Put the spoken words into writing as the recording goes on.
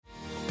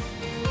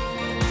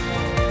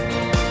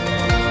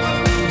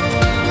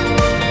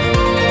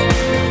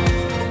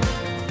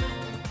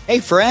Hey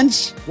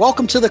friends,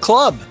 welcome to the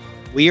club.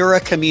 We are a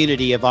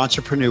community of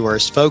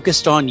entrepreneurs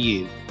focused on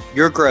you,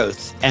 your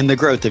growth, and the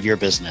growth of your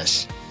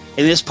business.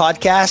 In this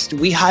podcast,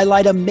 we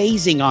highlight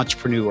amazing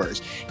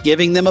entrepreneurs,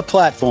 giving them a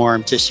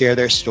platform to share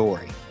their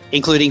story,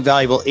 including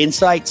valuable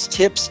insights,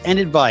 tips, and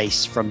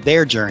advice from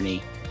their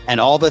journey and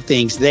all the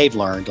things they've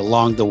learned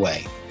along the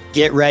way.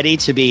 Get ready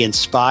to be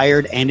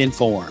inspired and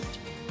informed,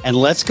 and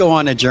let's go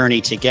on a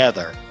journey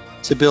together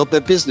to build the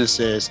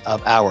businesses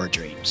of our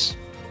dreams.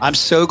 I'm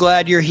so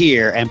glad you're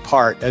here and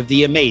part of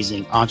the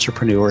amazing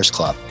Entrepreneurs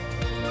Club.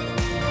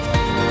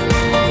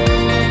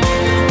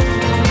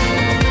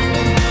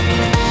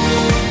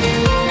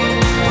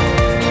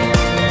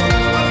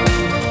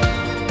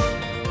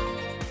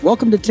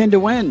 Welcome to 10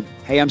 to Win.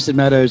 Hey, I'm Sid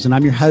Meadows, and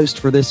I'm your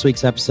host for this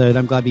week's episode.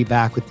 I'm glad to be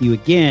back with you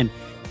again.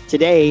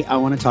 Today, I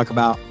want to talk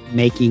about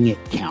making it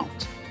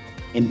count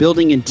and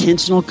building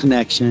intentional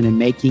connection and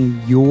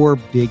making your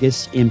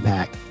biggest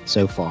impact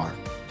so far.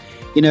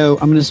 You know,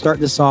 I'm going to start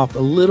this off a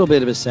little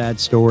bit of a sad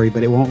story,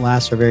 but it won't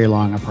last for very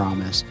long, I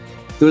promise.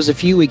 It was a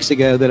few weeks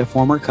ago that a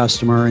former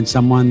customer and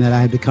someone that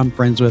I had become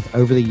friends with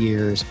over the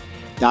years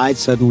died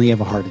suddenly of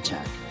a heart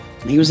attack.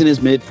 He was in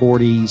his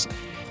mid-40s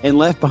and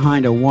left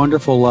behind a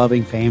wonderful,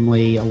 loving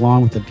family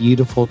along with a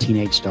beautiful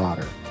teenage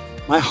daughter.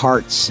 My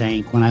heart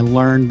sank when I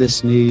learned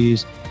this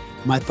news.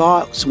 My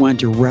thoughts went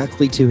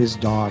directly to his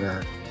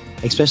daughter,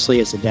 especially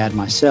as a dad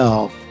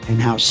myself,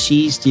 and how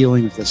she's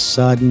dealing with the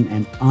sudden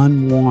and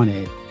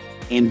unwanted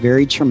and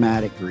very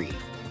traumatic grief.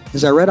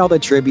 As I read all the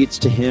tributes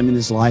to him and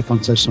his life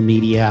on social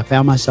media, I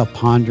found myself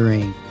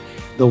pondering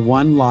the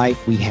one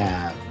life we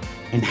have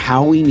and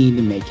how we need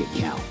to make it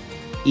count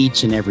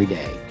each and every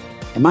day.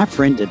 And my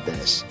friend did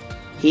this.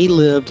 He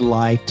lived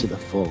life to the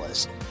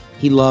fullest.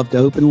 He loved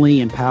openly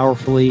and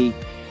powerfully,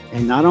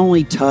 and not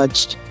only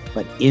touched,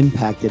 but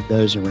impacted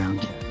those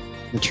around him.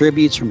 The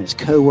tributes from his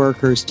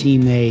coworkers,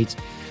 teammates,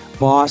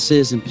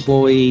 bosses,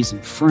 employees,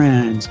 and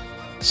friends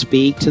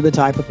speak to the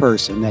type of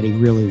person that he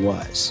really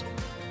was.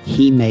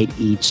 He made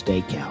each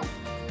day count.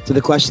 So the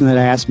question that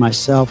I ask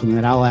myself and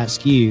that I'll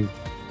ask you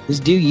is,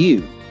 do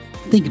you?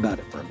 Think about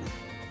it for a minute.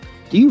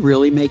 Do you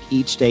really make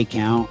each day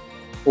count?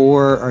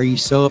 Or are you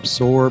so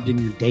absorbed in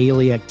your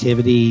daily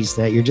activities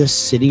that you're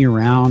just sitting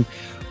around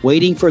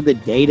waiting for the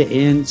day to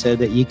end so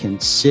that you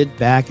can sit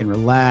back and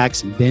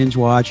relax and binge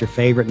watch your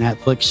favorite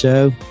Netflix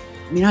show?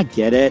 I mean, I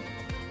get it.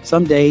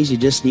 Some days you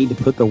just need to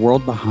put the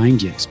world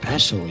behind you,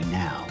 especially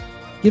now.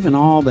 Given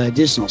all the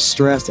additional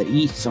stress that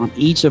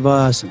each of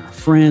us and our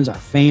friends, our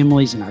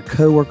families, and our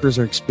coworkers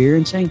are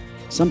experiencing,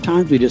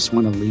 sometimes we just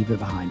want to leave it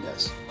behind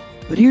us.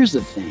 But here's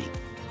the thing.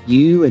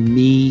 You and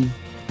me,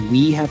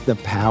 we have the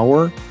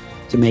power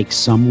to make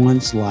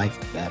someone's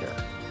life better.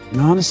 And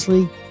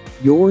honestly,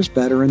 yours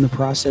better in the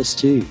process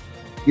too.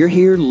 You're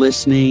here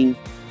listening,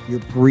 you're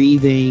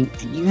breathing,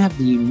 and you have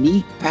the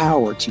unique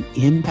power to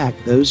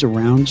impact those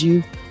around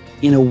you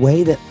in a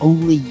way that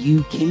only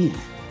you can.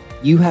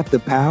 You have the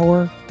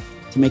power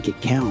to make it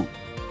count.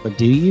 But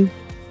do you?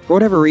 For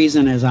whatever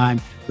reason, as I'm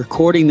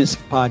recording this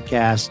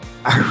podcast,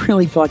 I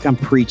really feel like I'm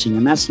preaching,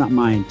 and that's not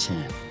my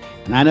intent.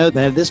 And I know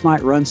that this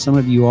might run some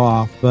of you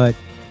off, but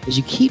as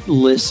you keep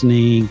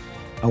listening,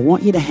 I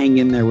want you to hang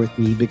in there with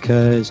me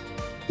because,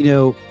 you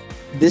know,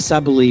 this I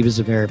believe is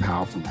a very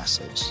powerful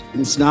message. And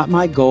it's not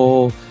my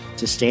goal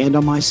to stand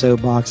on my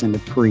soapbox and to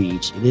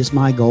preach. It is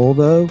my goal,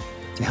 though,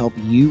 to help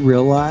you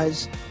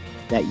realize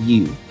that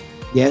you,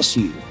 yes,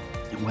 you,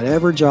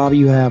 whatever job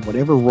you have,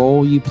 whatever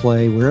role you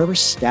play, wherever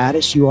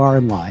status you are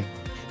in life,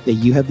 that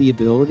you have the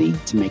ability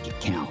to make it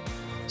count.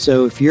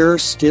 So if you're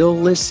still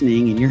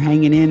listening and you're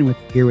hanging in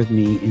here with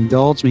me,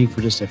 indulge me for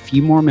just a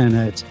few more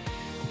minutes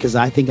because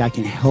I think I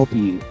can help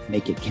you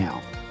make it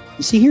count.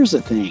 You see, here's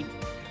the thing.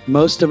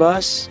 Most of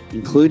us,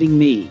 including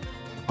me,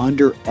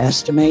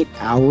 underestimate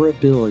our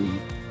ability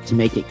to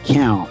make it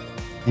count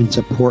and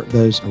support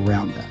those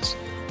around us.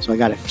 So I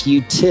got a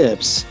few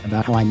tips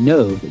about how I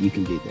know that you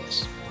can do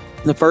this.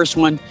 The first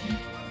one,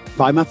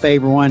 probably my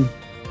favorite one,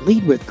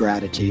 lead with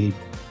gratitude.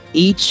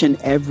 Each and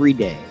every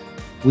day,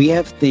 we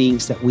have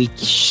things that we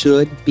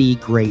should be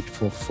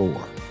grateful for,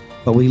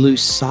 but we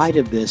lose sight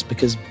of this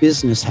because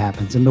business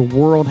happens and the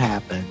world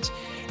happens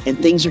and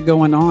things are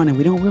going on and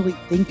we don't really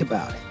think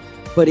about it.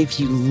 But if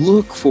you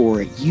look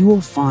for it, you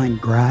will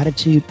find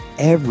gratitude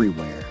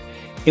everywhere.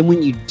 And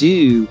when you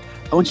do,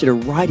 I want you to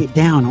write it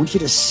down. I want you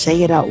to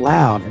say it out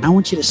loud, and I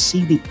want you to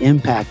see the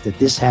impact that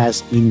this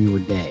has in your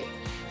day.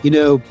 You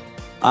know,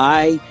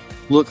 I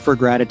look for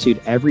gratitude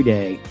every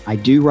day. I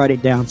do write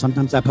it down.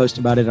 Sometimes I post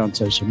about it on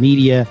social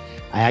media.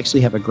 I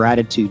actually have a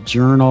gratitude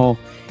journal.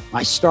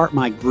 I start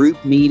my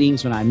group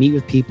meetings when I meet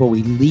with people.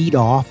 We lead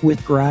off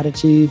with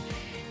gratitude.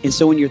 And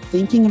so when you're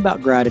thinking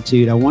about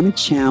gratitude, I want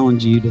to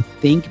challenge you to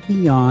think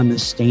beyond the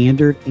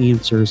standard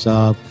answers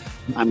of,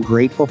 I'm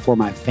grateful for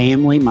my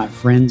family, my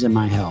friends, and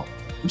my health.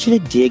 I want you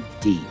to dig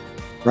deep,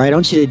 right? I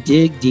want you to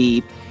dig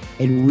deep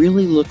and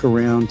really look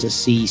around to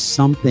see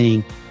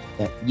something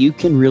that you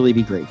can really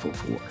be grateful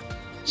for.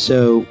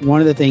 So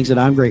one of the things that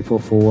I'm grateful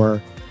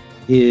for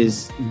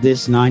is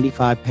this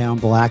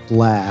 95-pound black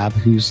lab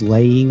who's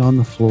laying on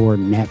the floor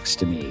next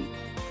to me.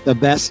 The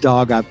best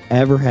dog I've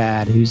ever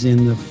had, who's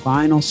in the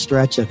final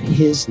stretch of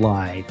his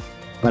life.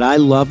 But I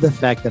love the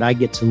fact that I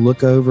get to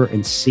look over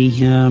and see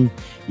him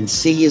and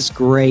see his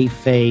gray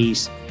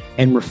face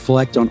and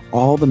reflect on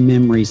all the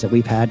memories that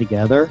we've had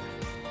together,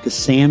 because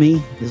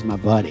Sammy is my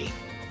buddy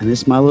and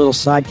this is my little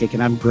sidekick,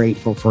 and I'm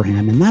grateful for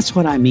him. And that's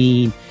what I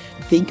mean.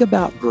 Think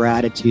about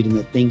gratitude and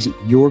the things that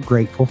you're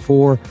grateful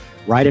for.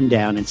 Write them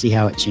down and see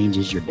how it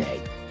changes your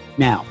day.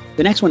 Now,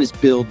 the next one is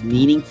build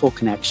meaningful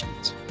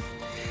connections.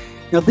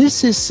 Now,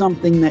 this is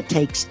something that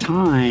takes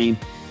time,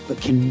 but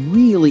can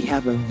really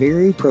have a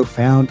very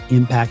profound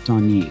impact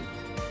on you,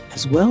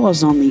 as well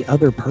as on the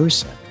other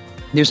person.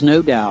 There's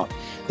no doubt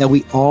that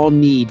we all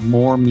need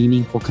more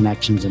meaningful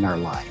connections in our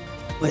life,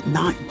 but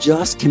not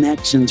just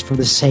connections for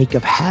the sake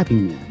of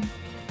having them.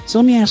 So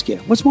let me ask you,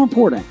 what's more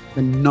important,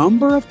 the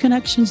number of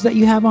connections that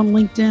you have on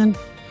LinkedIn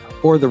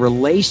or the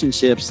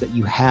relationships that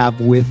you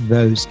have with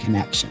those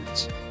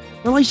connections?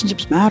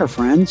 Relationships matter,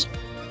 friends.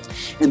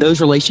 And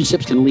those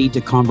relationships can lead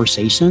to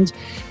conversations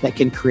that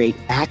can create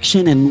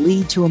action and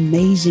lead to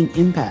amazing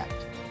impact.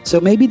 So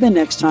maybe the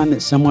next time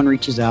that someone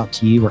reaches out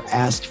to you or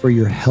asks for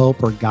your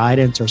help or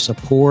guidance or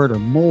support or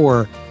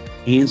more,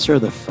 answer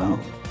the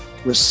phone,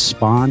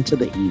 respond to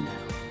the email,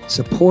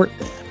 support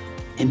them,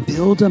 and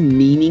build a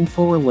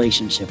meaningful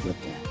relationship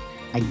with them.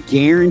 I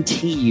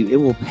guarantee you it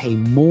will pay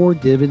more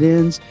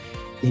dividends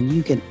than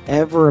you can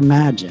ever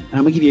imagine. And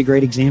I'm going to give you a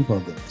great example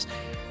of this.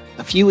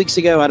 A few weeks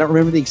ago, I don't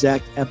remember the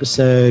exact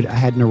episode, I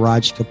had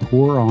Niraj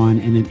Kapoor on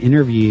in an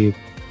interview.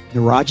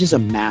 Niraj is a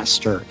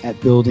master at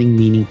building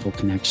meaningful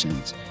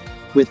connections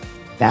with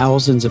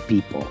thousands of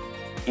people.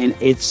 And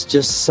it's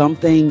just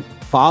something,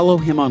 follow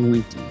him on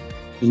LinkedIn,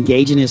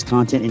 engage in his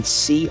content, and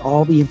see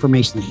all the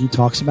information that he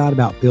talks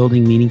about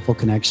building meaningful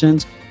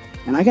connections.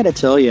 And I got to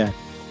tell you,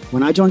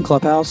 when I joined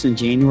Clubhouse in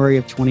January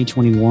of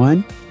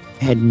 2021,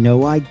 I had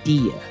no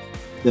idea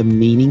the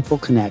meaningful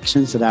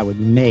connections that I would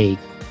make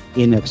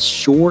in a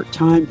short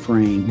time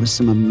frame with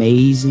some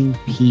amazing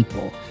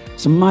people.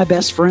 Some of my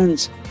best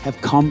friends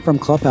have come from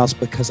Clubhouse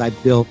because I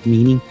built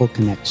meaningful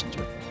connections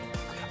with them.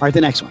 All right,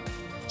 the next one,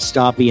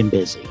 stop being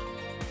busy.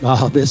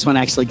 Oh, this one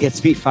actually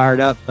gets me fired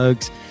up,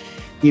 folks.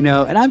 And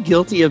I'm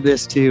guilty of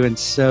this too in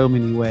so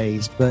many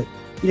ways, but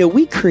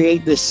we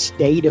create this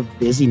state of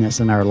busyness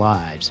in our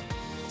lives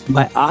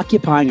by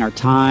occupying our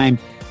time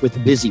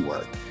with busy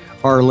work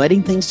or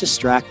letting things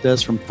distract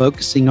us from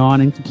focusing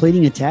on and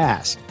completing a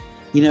task.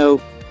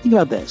 Think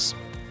about this.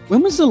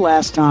 When was the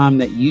last time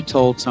that you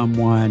told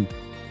someone,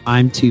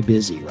 I'm too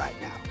busy right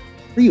now?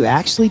 Were you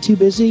actually too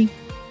busy?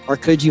 Or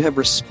could you have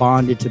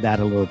responded to that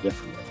a little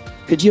differently?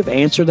 Could you have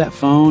answered that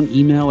phone,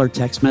 email, or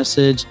text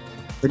message?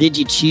 Or did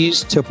you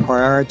choose to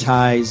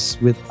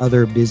prioritize with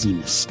other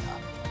busyness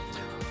stuff?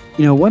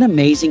 What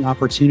amazing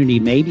opportunity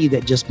maybe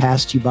that just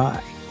passed you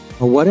by.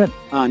 Or what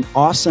an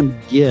awesome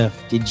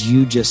gift did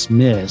you just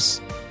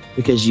miss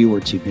because you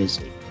were too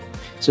busy?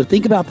 So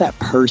think about that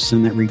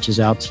person that reaches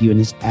out to you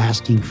and is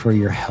asking for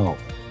your help.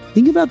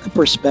 Think about the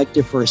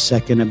perspective for a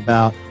second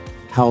about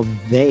how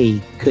they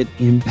could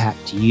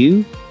impact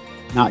you,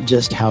 not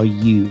just how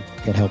you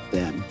could help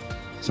them.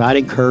 So I'd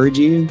encourage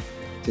you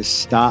to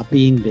stop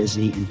being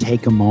busy and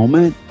take a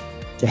moment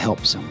to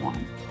help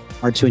someone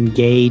or to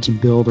engage and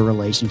build a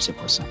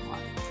relationship with someone.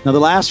 Now, the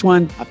last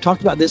one, I've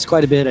talked about this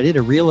quite a bit. I did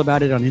a reel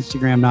about it on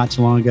Instagram not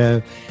too long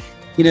ago.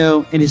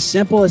 And as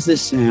simple as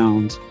this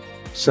sounds,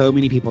 so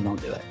many people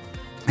don't do it.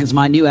 It's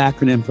my new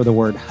acronym for the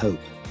word HOPE,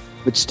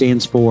 which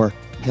stands for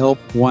help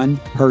one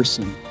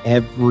person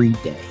every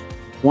day.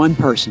 One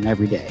person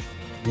every day.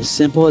 As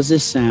simple as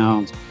this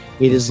sounds,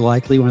 it is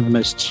likely one of the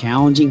most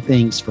challenging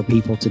things for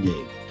people to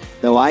do.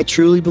 Though I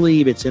truly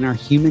believe it's in our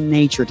human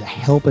nature to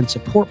help and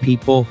support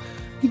people,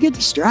 we get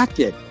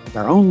distracted with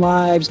our own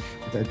lives,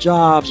 with our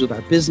jobs, with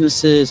our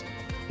businesses,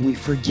 and we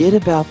forget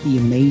about the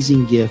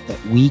amazing gift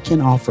that we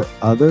can offer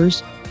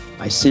others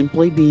by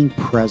simply being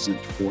present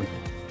for them.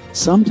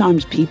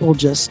 Sometimes people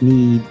just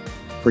need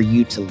for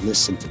you to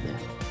listen to them.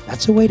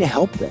 That's a way to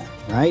help them,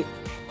 right?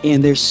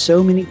 And there's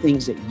so many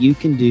things that you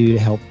can do to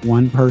help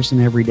one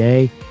person every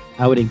day.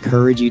 I would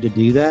encourage you to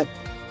do that.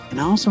 And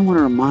I also want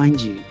to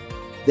remind you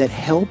that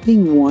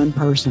helping one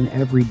person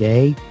every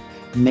day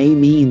may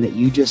mean that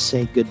you just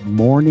say good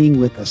morning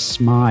with a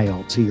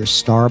smile to your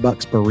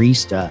Starbucks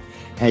barista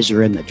as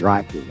you're in the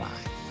drive-thru line,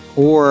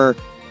 or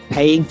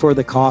paying for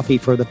the coffee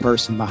for the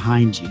person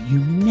behind you. You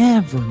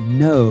never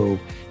know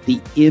the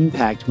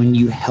impact when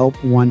you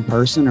help one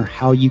person or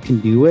how you can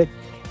do it.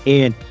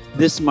 And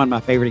this is one of my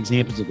favorite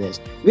examples of this.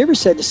 Have you ever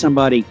said to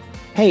somebody,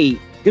 hey,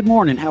 good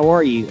morning, how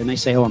are you? And they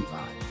say, oh, I'm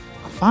fine.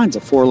 Well, fine's a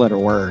 4-letter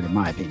word in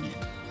my opinion.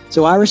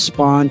 So I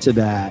respond to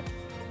that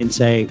and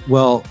say,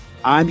 well,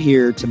 I'm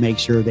here to make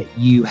sure that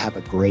you have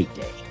a great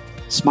day.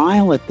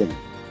 Smile at them,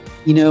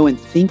 and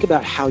think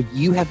about how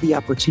you have the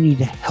opportunity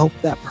to help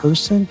that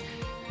person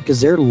because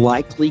they're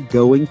likely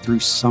going through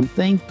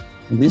something.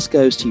 And this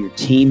goes to your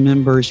team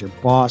members, your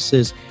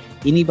bosses,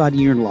 anybody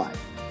in your life.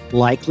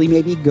 likely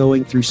may be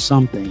going through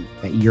something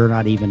that you're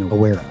not even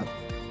aware of.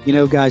 You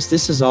know, guys,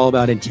 this is all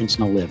about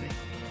intentional living,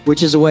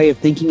 which is a way of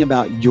thinking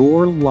about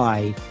your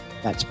life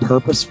that's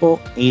purposeful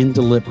and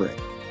deliberate.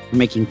 You're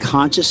making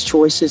conscious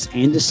choices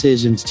and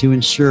decisions to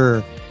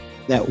ensure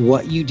that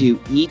what you do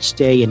each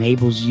day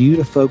enables you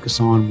to focus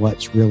on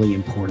what's really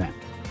important.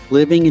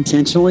 Living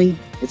intentionally,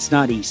 it's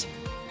not easy,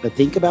 but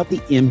think about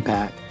the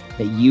impact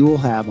that you will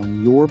have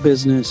on your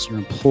business, your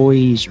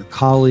employees, your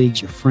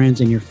colleagues, your friends,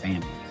 and your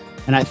family.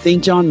 And I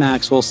think John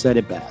Maxwell said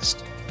it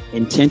best.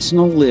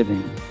 Intentional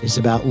living is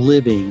about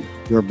living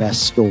your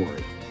best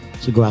story.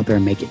 So go out there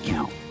and make it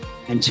count.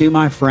 And to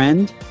my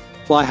friend,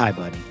 fly high,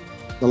 buddy.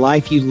 The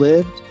life you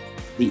lived,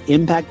 the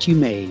impact you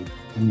made,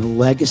 and the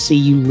legacy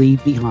you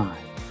leave behind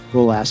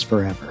will last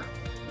forever.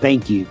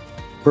 Thank you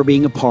for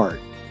being a part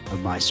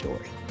of my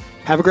story.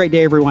 Have a great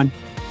day, everyone.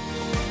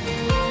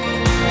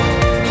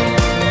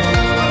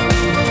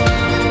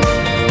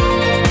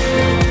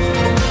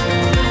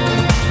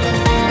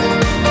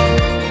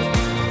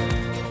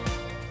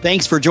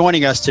 Thanks for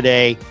joining us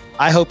today.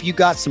 I hope you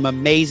got some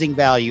amazing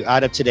value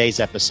out of today's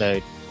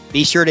episode.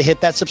 Be sure to hit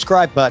that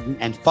subscribe button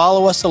and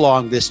follow us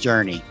along this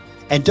journey.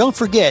 And don't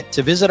forget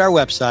to visit our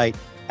website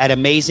at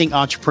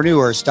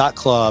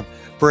amazingentrepreneurs.club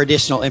for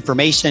additional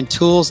information,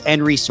 tools,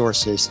 and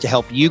resources to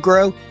help you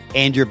grow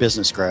and your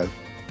business grow.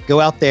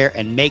 Go out there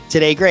and make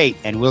today great,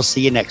 and we'll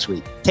see you next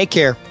week. Take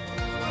care.